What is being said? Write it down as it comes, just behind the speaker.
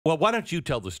Well, why don't you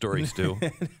tell the story, Stu?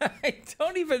 I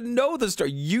don't even know the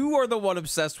story. You are the one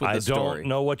obsessed with the story. I don't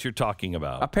know what you're talking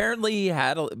about. Apparently, he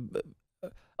had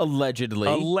allegedly.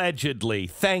 Allegedly.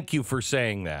 Thank you for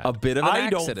saying that. A bit of an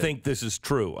accident. I don't think this is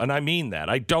true, and I mean that.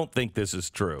 I don't think this is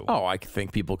true. Oh, I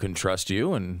think people can trust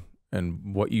you and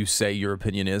what you say your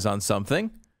opinion is on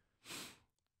something.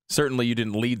 Certainly, you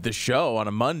didn't lead the show on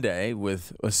a Monday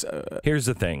with. Here's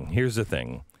the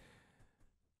thing.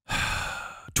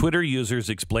 Twitter users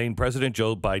explained President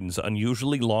Joe Biden's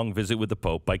unusually long visit with the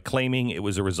Pope by claiming it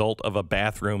was a result of a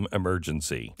bathroom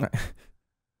emergency.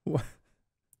 What?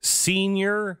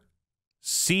 Senior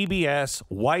CBS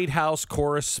White House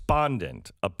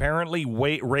correspondent apparently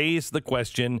raised the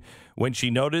question when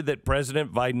she noted that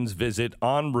President Biden's visit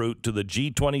en route to the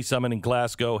G20 summit in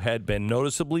Glasgow had been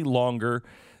noticeably longer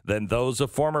than those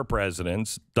of former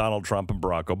presidents Donald Trump and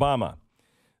Barack Obama.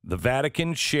 The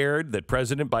Vatican shared that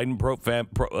President Biden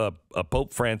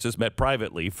Pope Francis met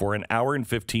privately for an hour and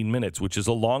 15 minutes, which is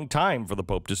a long time for the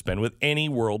Pope to spend with any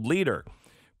world leader.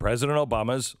 President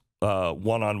Obama's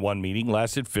one-on-one meeting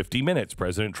lasted 50 minutes.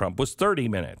 President Trump was 30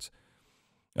 minutes.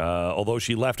 Although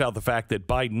she left out the fact that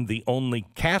Biden, the only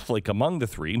Catholic among the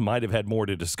three, might have had more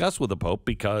to discuss with the Pope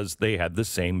because they had the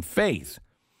same faith.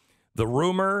 The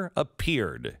rumor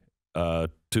appeared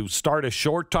to start a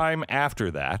short time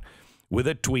after that with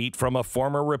a tweet from a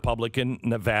former Republican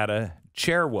Nevada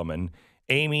chairwoman,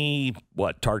 Amy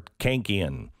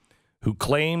Tarkankian, who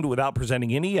claimed without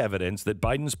presenting any evidence that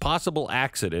Biden's possible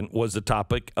accident was the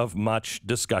topic of much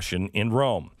discussion in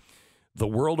Rome. The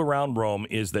word around Rome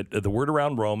is that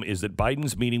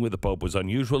Biden's meeting with the Pope was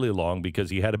unusually long because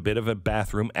he had a bit of a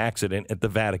bathroom accident at the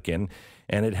Vatican,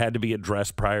 and it had to be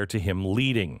addressed prior to him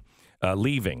leaving.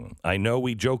 I know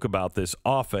we joke about this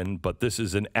often, but this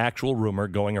is an actual rumor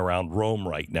going around Rome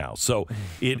right now. So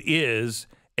it is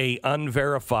a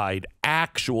unverified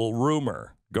actual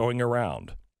rumor going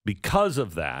around. Because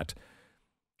of that,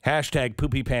 hashtag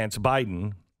Poopy Pants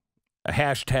Biden,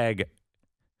 hashtag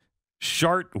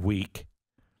Shart Week,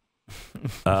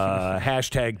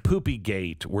 hashtag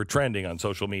Poopygate were trending on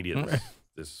social media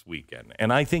this weekend.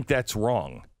 And I think that's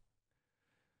wrong.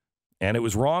 And it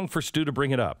was wrong for Stu to bring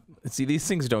it up. See, these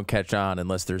things don't catch on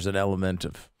unless there's an element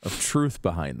of truth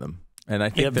behind them. And I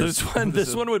think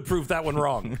this one would prove that one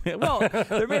wrong. Well,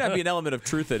 there may not be an element of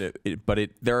truth in it, but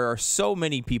there are so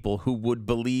many people who would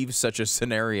believe such a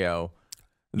scenario.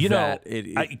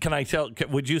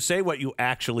 Would you say what you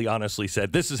actually honestly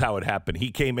said? This is how it happened.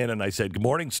 He came in and I said, "Good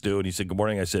morning, Stu." And he said, "Good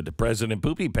morning." I said, "President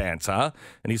Poopy Pants, huh?"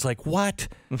 And he's like, "What?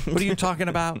 What are you talking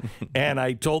about?" And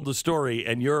I told the story,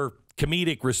 and your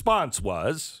comedic response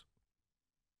was,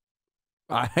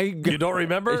 you don't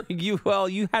remember? You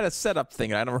had a setup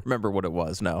thing, and I don't remember what it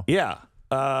was. No. Yeah.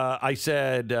 I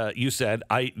said, you said,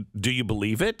 do you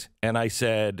believe it? And I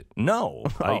said, no,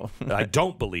 I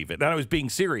don't believe it. And I was being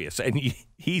serious. And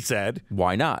he said,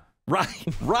 why not?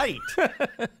 Right.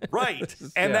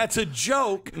 And that's a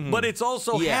joke, but it's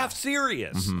also half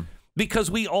serious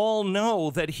because we all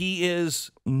know that he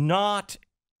is not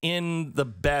in the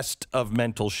best of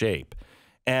mental shape.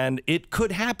 And it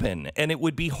could happen, and it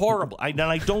would be horrible. And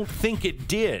I don't think it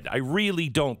did. I really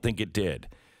don't think it did.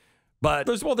 But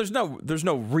there's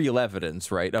no real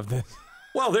evidence, right, of this.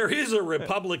 Well, there is a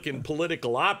Republican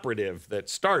political operative that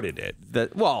started it.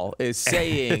 That is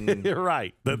saying you're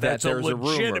right. That's a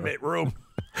legitimate rumor.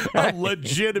 A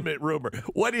legitimate rumor.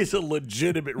 What is a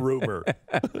legitimate rumor?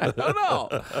 I don't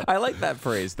know. I like that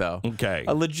phrase though. Okay.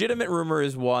 A legitimate rumor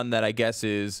is one that I guess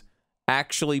is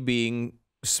actually being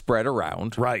spread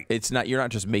around. Right. It's not, you're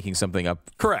not just making something up.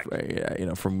 Correct.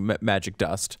 From magic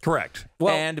dust. Correct.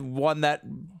 Well, and one that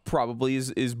probably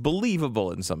is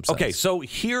believable in some sense. Okay, so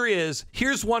here's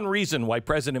one reason why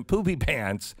President Poopy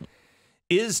Pants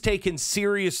is taken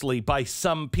seriously by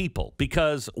some people,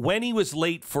 because when he was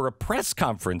late for a press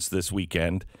conference this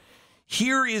weekend,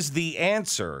 here is the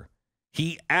answer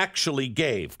he actually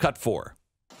gave. Cut 4.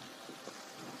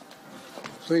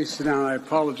 Please sit down. I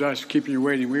apologize for keeping you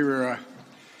waiting. We were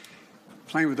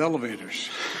playing with elevators.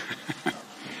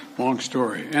 Long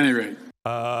story. At any rate.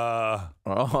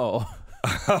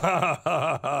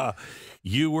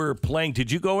 You were playing.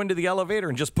 Did you go into the elevator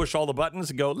and just push all the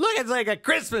buttons and go, look, it's like a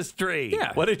Christmas tree?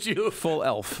 Yeah. What did you? Full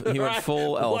elf. He went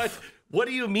full elf. What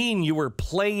do you mean you were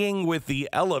playing with the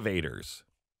elevators?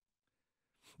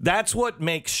 That's what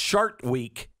makes Shart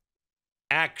Week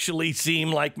actually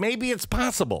seem like maybe it's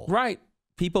possible. Right.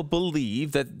 People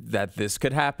believe that this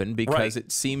could happen because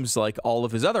it seems like all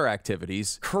of his other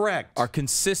activities are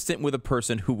consistent with a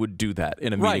person who would do that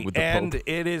in a meeting with the Pope. And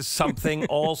it is something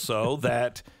also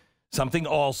that Something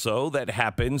also that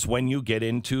happens when you get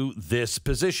into this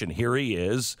position. Here he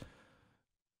is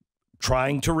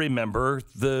trying to remember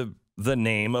the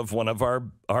name of one of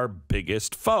our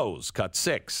biggest foes, cut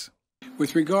 6.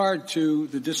 With regard to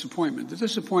the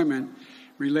disappointment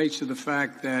relates to the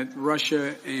fact that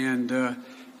Russia and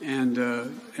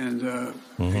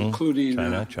including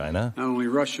China, not only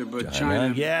Russia but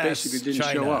China yes, basically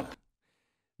didn't show up.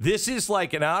 This is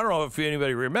like, and I don't know if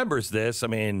anybody remembers this. I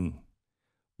mean,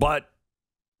 but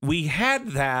we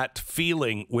had that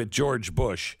feeling with George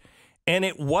Bush, and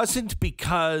it wasn't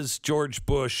because George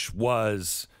Bush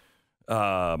was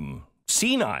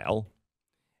senile.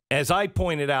 As I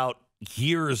pointed out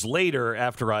years later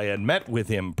after I had met with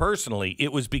him personally,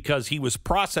 it was because he was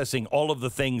processing all of the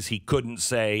things he couldn't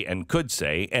say and could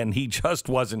say, and he just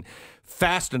wasn't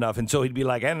fast enough. And so he'd be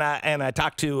like, and I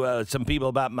talked to some people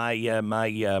about my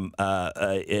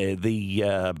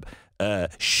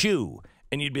shoe.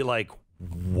 And you'd be like,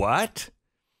 what?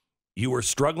 You were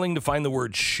struggling to find the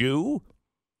word shoe?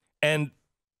 And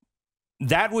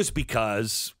that was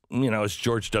because, it's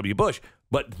George W. Bush.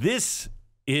 But this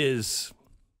is,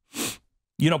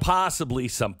 possibly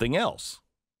something else.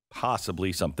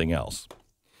 Possibly something else.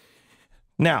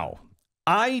 Now,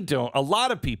 a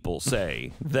lot of people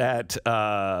say that,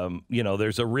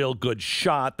 there's a real good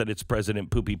shot that it's President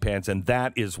Poopy Pants, and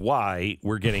that is why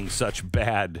we're getting such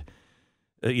bad,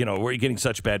 we're getting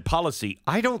such bad policy.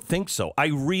 I don't think so. I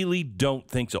really don't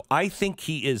think so. I think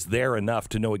he is there enough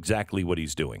to know exactly what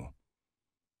he's doing.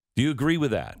 Do you agree with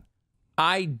that?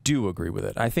 I do agree with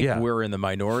it. I think we're in the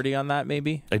minority on that,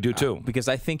 maybe. I do too. Because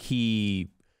I think he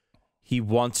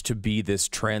wants to be this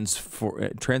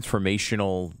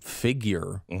transformational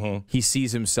figure. Mm-hmm. He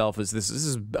sees himself as this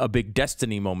is a big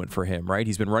destiny moment for him, right?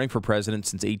 He's been running for president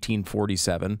since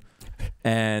 1847,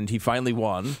 and he finally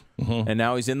won, mm-hmm. and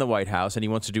now he's in the White House, and he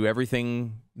wants to do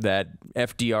everything that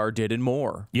FDR did and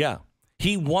more. Yeah.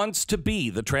 He wants to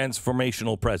be the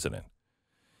transformational president.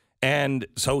 And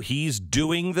so he's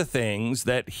doing the things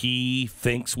that he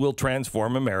thinks will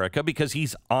transform America because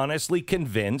he's honestly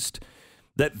convinced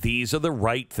that these are the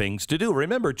right things to do.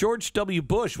 Remember, George W.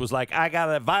 Bush was like, I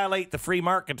got to violate the free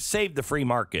market to save the free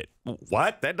market.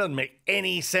 What? That doesn't make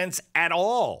any sense at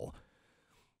all.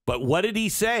 But what did he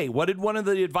say? What did one of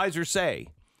the advisors say?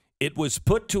 It was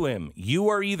put to him, you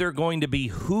are either going to be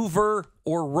Hoover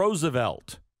or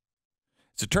Roosevelt.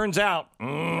 As it turns out,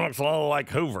 it's a little like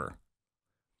Hoover.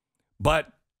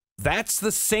 But that's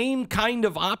the same kind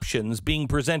of options being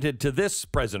presented to this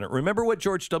president. Remember what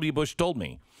George W. Bush told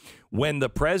me. When the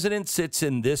president sits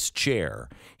in this chair,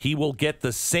 he will get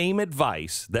the same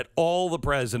advice that all the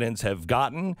presidents have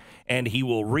gotten, and he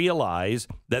will realize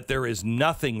that there is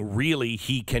nothing really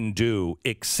he can do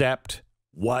except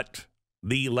what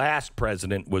the last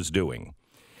president was doing.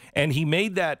 And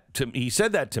he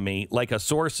said that to me like a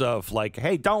source of like,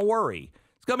 hey, don't worry.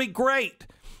 It's going to be great.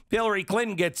 Hillary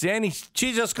Clinton gets in,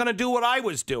 she's just going to do what I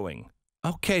was doing.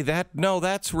 Okay,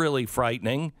 that's really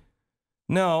frightening.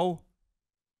 No.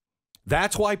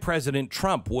 That's why President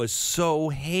Trump was so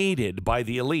hated by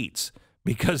the elites,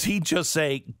 because he'd just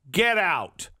say, get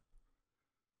out.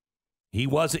 He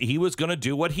was going to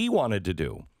do what he wanted to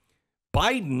do.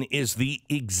 Biden is the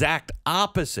exact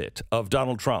opposite of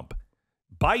Donald Trump.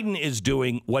 Biden is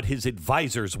doing what his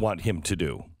advisors want him to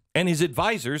do. And his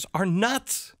advisors are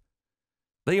nuts.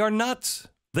 They are nuts.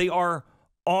 They are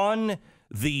on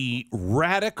the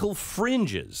radical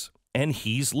fringes, and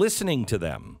he's listening to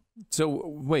them. So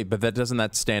wait, but doesn't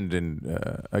that stand in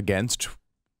against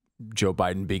Joe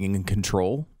Biden being in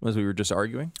control, as we were just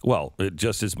arguing? Well,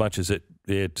 just as much as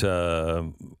it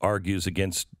argues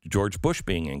against George Bush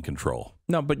being in control.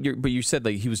 No, but you said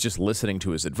like he was just listening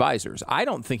to his advisors. I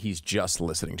don't think he's just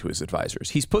listening to his advisors.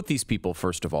 He's put these people,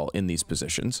 first of all, in these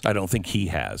positions. I don't think he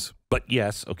has, but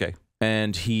yes, okay.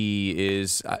 And he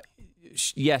is,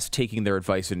 taking their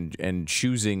advice and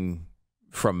choosing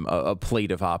from a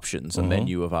plate of options, a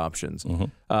menu of options.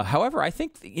 Mm-hmm. However, I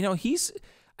think,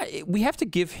 we have to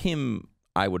give him,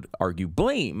 I would argue,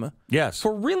 blame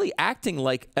for really acting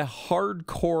like a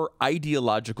hardcore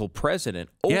ideological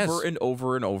president over and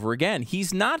over and over again.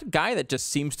 He's not a guy that just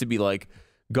seems to be like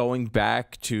going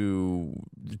back to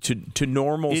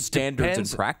normal standards and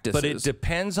practices. But it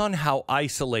depends on how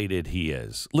isolated he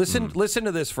is. Listen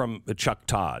to this from Chuck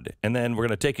Todd, and then we're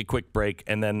going to take a quick break,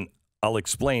 and then I'll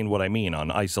explain what I mean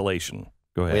on isolation.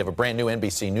 Go ahead. We have a brand new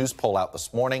NBC News poll out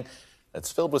this morning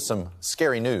that's filled with some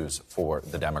scary news for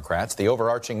the Democrats. The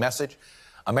overarching message,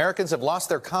 Americans have lost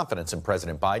their confidence in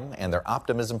President Biden and their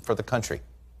optimism for the country.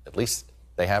 At least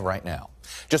they have right now.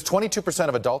 Just 22%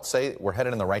 of adults say we're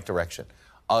headed in the right direction.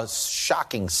 A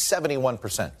shocking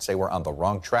 71% say we're on the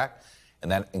wrong track,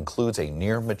 and that includes a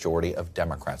near majority of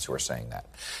Democrats who are saying that.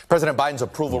 President Biden's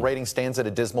approval rating stands at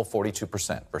a dismal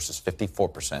 42% versus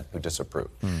 54% who disapprove.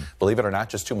 Believe it or not,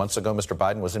 just 2 months ago, Mr.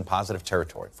 Biden was in positive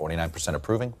territory, 49%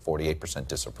 approving, 48%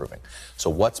 disapproving. So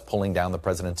what's pulling down the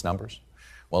president's numbers?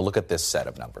 Well, look at this set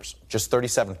of numbers. Just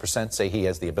 37% say he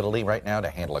has the ability right now to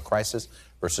handle a crisis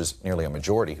versus nearly a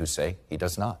majority who say he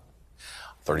does not.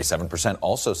 37%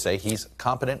 also say he's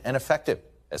competent and effective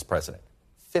as president.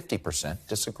 50%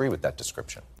 disagree with that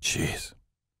description. Jeez.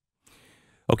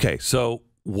 Okay, so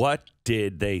what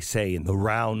did they say in the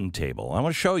round table? I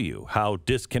want to show you how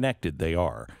disconnected they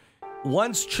are.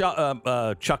 Once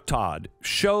Chuck Todd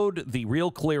showed the Real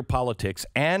Clear Politics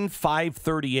and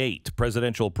 538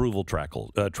 presidential approval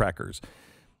trackers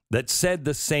that said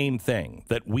the same thing,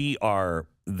 that we are,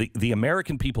 the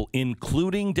American people,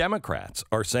 including Democrats,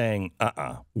 are saying,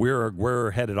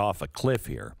 we're headed off a cliff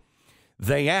here.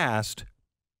 They asked,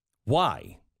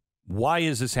 why? Why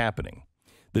is this happening?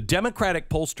 The Democratic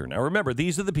pollster. Now, remember,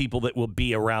 these are the people that will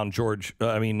be around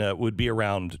would be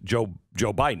around Joe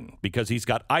Biden, because he's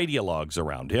got ideologues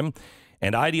around him,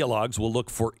 and ideologues will look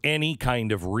for any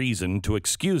kind of reason to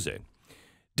excuse it.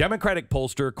 Democratic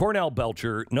pollster Cornell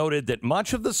Belcher noted that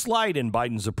much of the slide in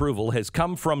Biden's approval has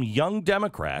come from young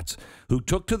Democrats who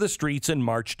took to the streets and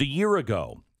marched a year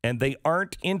ago, and they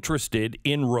aren't interested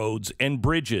in roads and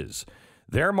bridges.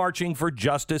 They're marching for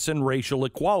justice and racial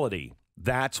equality.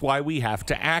 That's why we have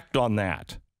to act on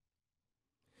that.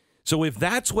 So if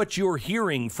that's what you're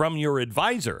hearing from your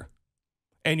advisor,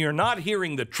 and you're not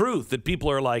hearing the truth, that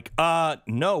people are like,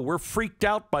 no, we're freaked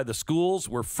out by the schools,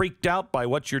 we're freaked out by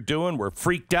what you're doing, we're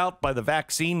freaked out by the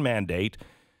vaccine mandate,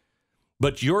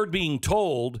 but you're being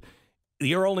told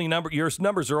your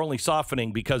numbers are only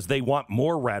softening because they want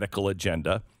more radical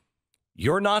agenda,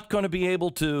 you're not going to be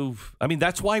able to. I mean,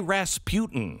 that's why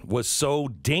Rasputin was so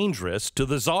dangerous to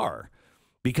the Tsar,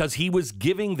 because he was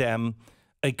giving them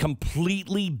a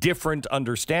completely different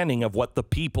understanding of what the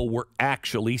people were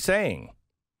actually saying.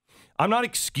 I'm not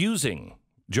excusing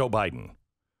Joe Biden.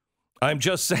 I'm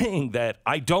just saying that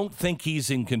I don't think he's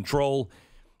in control.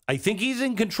 I think he's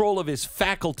in control of his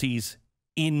faculties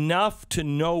enough to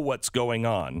know what's going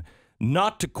on,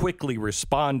 not to quickly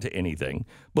respond to anything,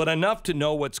 but enough to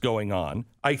know what's going on.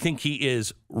 I think he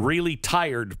is really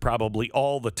tired probably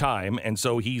all the time, and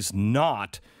so he's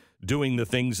not doing the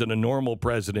things that a normal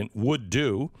president would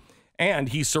do. And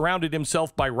he surrounded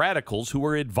himself by radicals who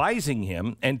were advising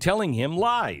him and telling him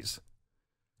lies.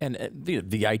 And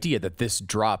the idea that this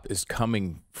drop is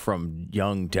coming from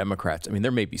young Democrats, I mean,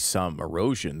 there may be some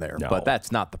erosion there, but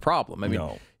that's not the problem. I mean,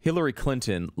 Hillary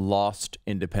Clinton lost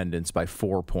independence by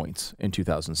 4 points in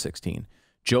 2016.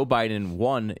 Joe Biden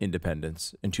won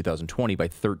independence in 2020 by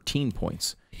 13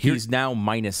 points. He's now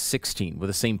minus 16 with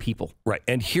the same people. Right.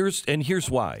 And here's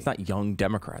why. It's not young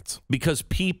Democrats. Because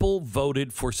people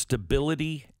voted for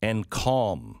stability and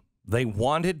calm. They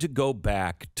wanted to go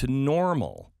back to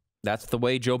normal. That's the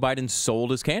way Joe Biden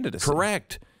sold his candidacy.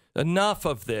 Correct. Enough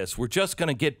of this. We're just going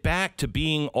to get back to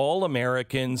being all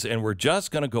Americans, and we're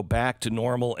just going to go back to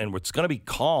normal, and it's going to be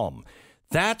calm.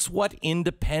 That's what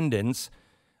independents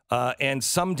and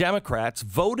some Democrats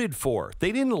voted for.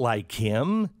 They didn't like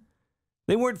him.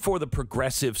 They weren't for the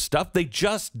progressive stuff. They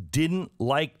just didn't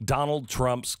like Donald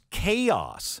Trump's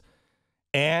chaos.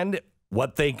 And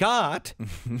what they got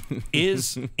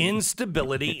is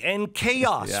instability and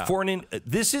chaos. Yeah.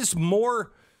 This is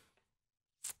more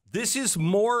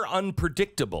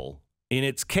unpredictable in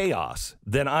its chaos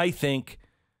than I think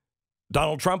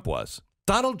Donald Trump was.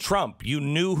 Donald Trump, you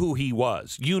knew who he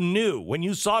was. You knew when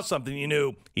you saw something, you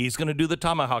knew he's going to do the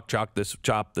tomahawk chop this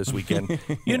weekend.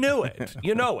 You knew it.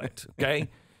 You know it. Okay.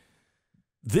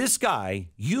 This guy,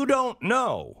 you don't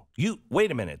know.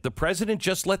 Wait a minute. The president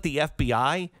just let the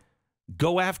FBI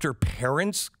go after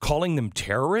parents, calling them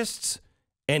terrorists,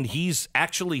 and he's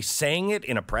actually saying it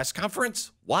in a press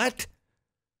conference? What?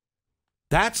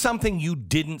 That's something you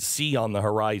didn't see on the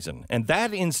horizon, and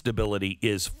that instability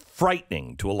is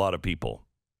frightening to a lot of people.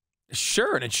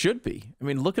 Sure, and it should be. I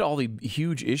mean, look at all the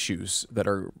huge issues that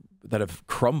have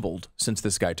crumbled since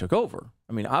this guy took over.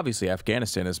 I mean, obviously,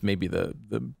 Afghanistan is maybe the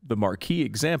marquee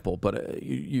example, but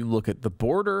you look at the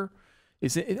border.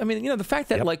 The fact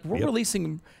that we're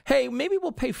releasing, hey, maybe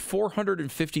we'll pay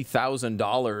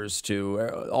 $450,000 to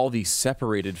all these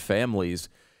separated families.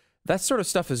 That sort of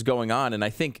stuff is going on, and I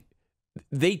think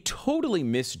they totally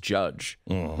misjudge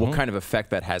what kind of effect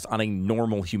that has on a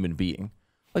normal human being.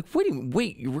 Like,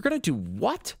 wait, we're going to do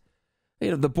what?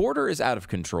 The border is out of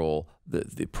control.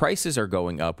 The prices are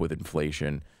going up with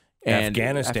inflation. And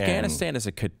Afghanistan is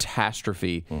a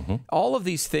catastrophe. All of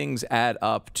these things add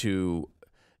up to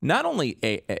not only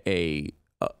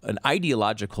an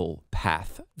ideological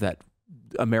path that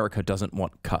America doesn't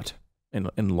want cut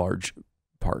in large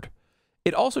part.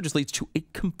 It also just leads to a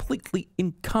completely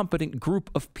incompetent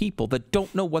group of people that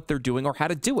don't know what they're doing or how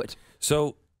to do it.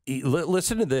 So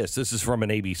listen to this. This is from an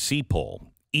ABC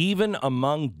poll. Even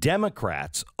among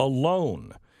Democrats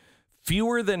alone,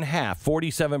 fewer than half,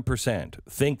 47%,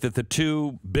 think that the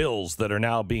two bills that are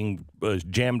now being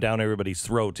jammed down everybody's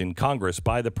throat in Congress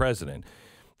by the president,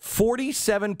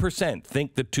 47%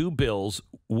 think the two bills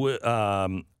will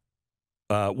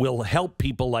help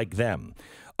people like them.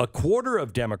 A quarter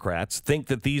of Democrats think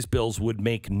that these bills would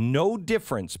make no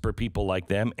difference for people like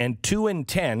them, and 2 in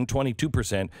 10,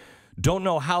 22%, don't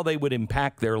know how they would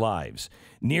impact their lives.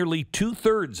 Nearly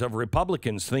 2/3 of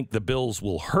Republicans think the bills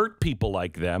will hurt people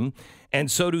like them,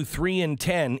 and so do 3 in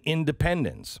 10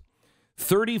 independents.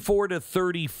 34 to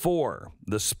 34,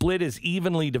 the split is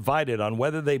evenly divided on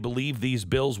whether they believe these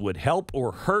bills would help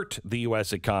or hurt the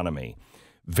U.S. economy.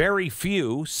 Very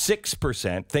few,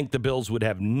 6%, think the bills would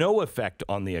have no effect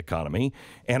on the economy,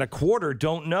 and a quarter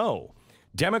don't know.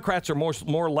 Democrats are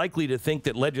more likely to think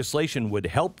that legislation would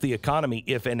help the economy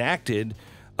if enacted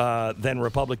than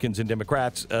Republicans and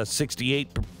Democrats, 68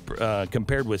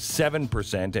 compared with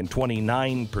 7% and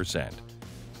 29%.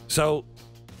 So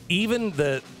even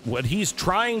what he's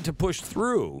trying to push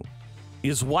through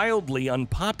is wildly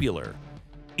unpopular.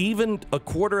 Even a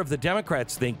quarter of the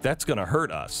Democrats think that's going to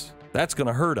hurt us. That's going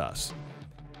to hurt us.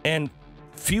 And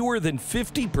fewer than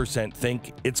 50%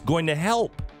 think it's going to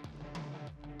help.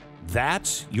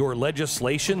 That's your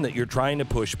legislation that you're trying to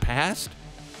push past?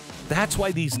 That's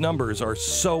why these numbers are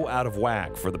so out of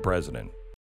whack for the president.